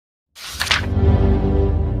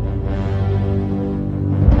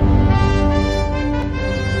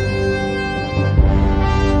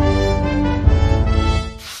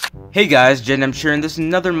Hey guys, Jed Nemch here, and this is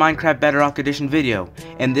another Minecraft Bedrock Edition video,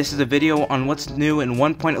 and this is a video on what's new in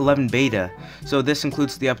 1.11 beta. So this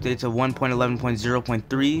includes the updates of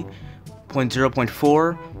 1.11.0.3,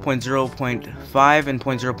 0.4, 0.5, and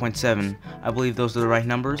 0.7. I believe those are the right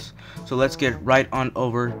numbers. So let's get right on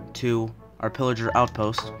over to our pillager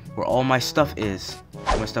outpost, where all my stuff is.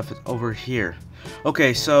 My stuff is over here.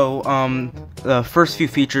 Okay, so the first few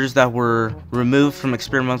features that were removed from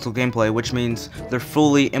experimental gameplay, which means they're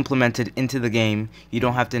fully implemented into the game. You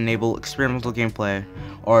don't have to enable experimental gameplay,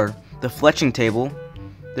 are the fletching table,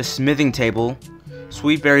 the smithing table,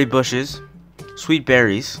 sweet berry bushes, sweet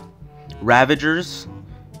berries, ravagers,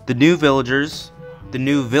 the new villagers, the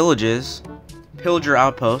new villages, pillager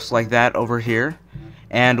outposts like that over here,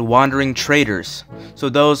 and wandering traders. So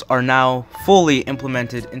those are now fully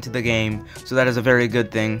implemented into the game, so that is a very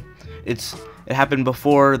good thing. It happened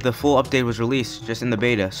before the full update was released, just in the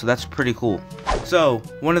beta, so that's pretty cool. So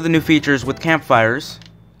one of the new features with campfires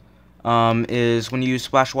is when you use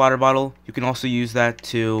splash water bottle, you can also use that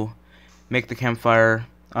to make the campfire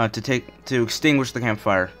to extinguish the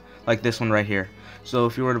campfire, like this one right here. So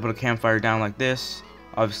if you were to put a campfire down like this,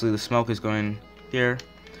 obviously the smoke is going here.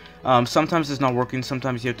 Sometimes it's not working,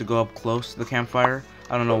 sometimes you have to go up close to the campfire.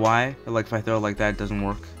 I don't know why, but like if I throw it like that, it doesn't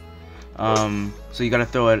work. So you gotta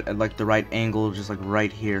throw it at like the right angle, just like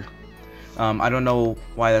right here. I don't know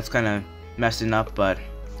why that's kinda messing up, but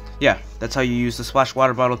yeah, that's how you use the splash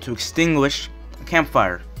water bottle to extinguish a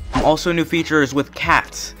campfire. Also a new feature is with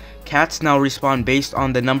cats. Cats now respawn based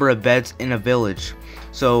on the number of beds in a village.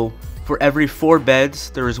 So for every 4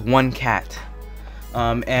 beds, there is 1 cat.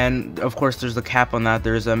 And of course there's the cap on that.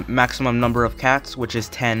 There's a maximum number of cats, which is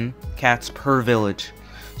 10 cats per village.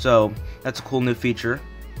 So that's a cool new feature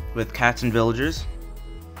with cats and villagers.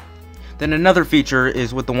 Then another feature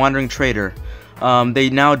is with the wandering trader. They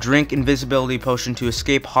now drink invisibility potion to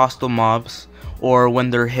escape hostile mobs, or when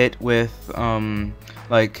they're hit with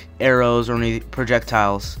like arrows or any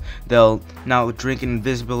projectiles, they'll now drink an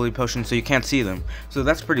invisibility potion so you can't see them. So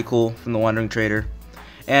that's pretty cool from the wandering trader.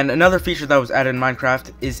 And another feature that was added in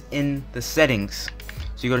Minecraft is in the settings.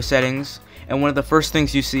 So you go to settings, and one of the first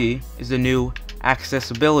things you see is the new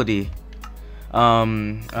accessibility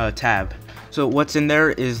tab. So what's in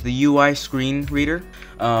there is the UI screen reader.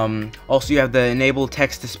 Also you have the enable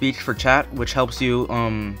text to speech for chat, which helps you,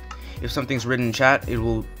 if something's written in chat, it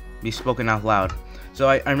will be spoken out loud. So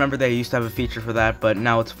I remember they used to have a feature for that, but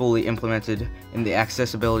now it's fully implemented in the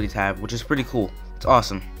accessibility tab, which is pretty cool. It's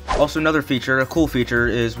awesome. Also another feature, a cool feature,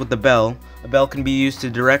 is with the bell. A bell can be used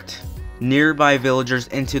to direct nearby villagers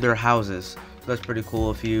into their houses. So that's pretty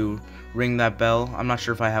cool if you ring that bell. I'm not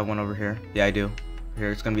sure if I have one over here. Yeah, I do.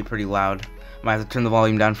 Here, it's gonna be pretty loud. Might have to turn the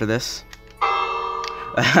volume down for this.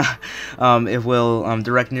 It will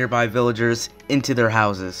direct nearby villagers into their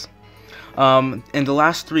houses. And the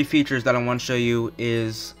last 3 features that I want to show you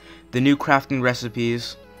is the new crafting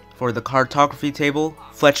recipes for the cartography table,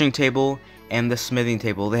 fletching table, and the smithing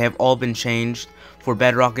table. They have all been changed for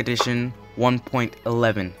Bedrock Edition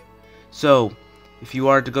 1.11. So if you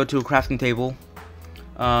are to go to a crafting table,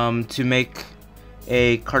 to make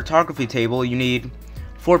a cartography table, you need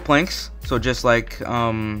 4 planks, so just like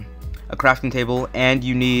a crafting table, and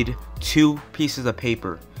you need 2 pieces of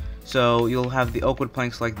paper. So you'll have the oak wood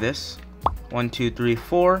planks like this, 1, 2, 3,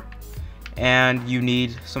 4, and you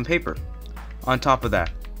need some paper on top of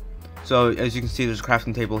that. So as you can see, there's a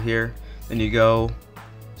crafting table here. Then you go,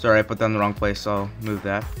 sorry, I put that in the wrong place, so I'll move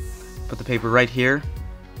that. Put the paper right here,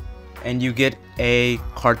 and you get a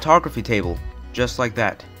cartography table, just like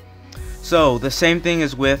that. So the same thing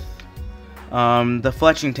is with the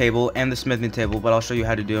fletching table and the smithing table, but I'll show you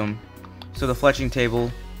how to do them. So the fletching table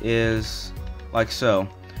is like so,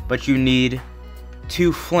 but you need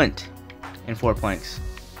 2 flint and 4 planks.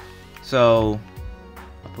 So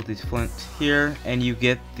I'll put these flint here, and you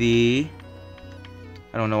get the,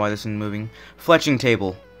 I don't know why this isn't moving, fletching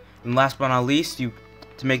table. And last but not least, to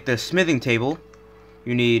make the smithing table,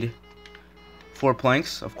 you need 4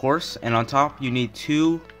 planks, of course, and on top you need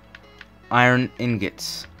 2 iron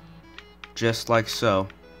ingots, just like so.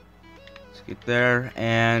 Let's get there,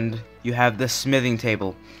 and you have the smithing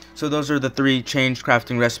table. So those are the 3 changed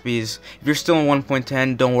crafting recipes. If you're still in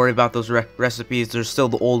 1.10, don't worry about those recipes. There's still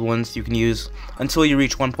the old ones you can use until you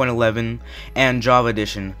reach 1.11 and Java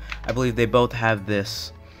Edition. I believe they both have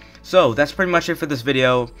this. So that's pretty much it for this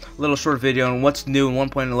video. A little short video on what's new in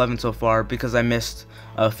 1.11 so far, because I missed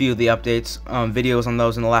a few of the updates, videos on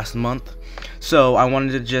those in the last month. So I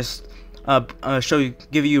wanted to just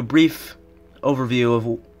give you a brief overview of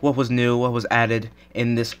what was new, what was added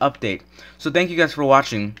in this update. So thank you guys for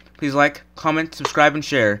watching. Please like, comment, subscribe, and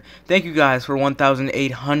share. Thank you guys for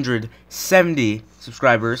 1,870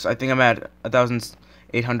 subscribers. I think I'm at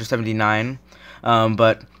 1,879.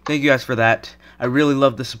 But thank you guys for that. I really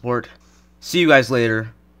love the support. See you guys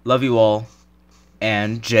later. Love you all.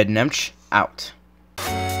 And Jed Nemch out.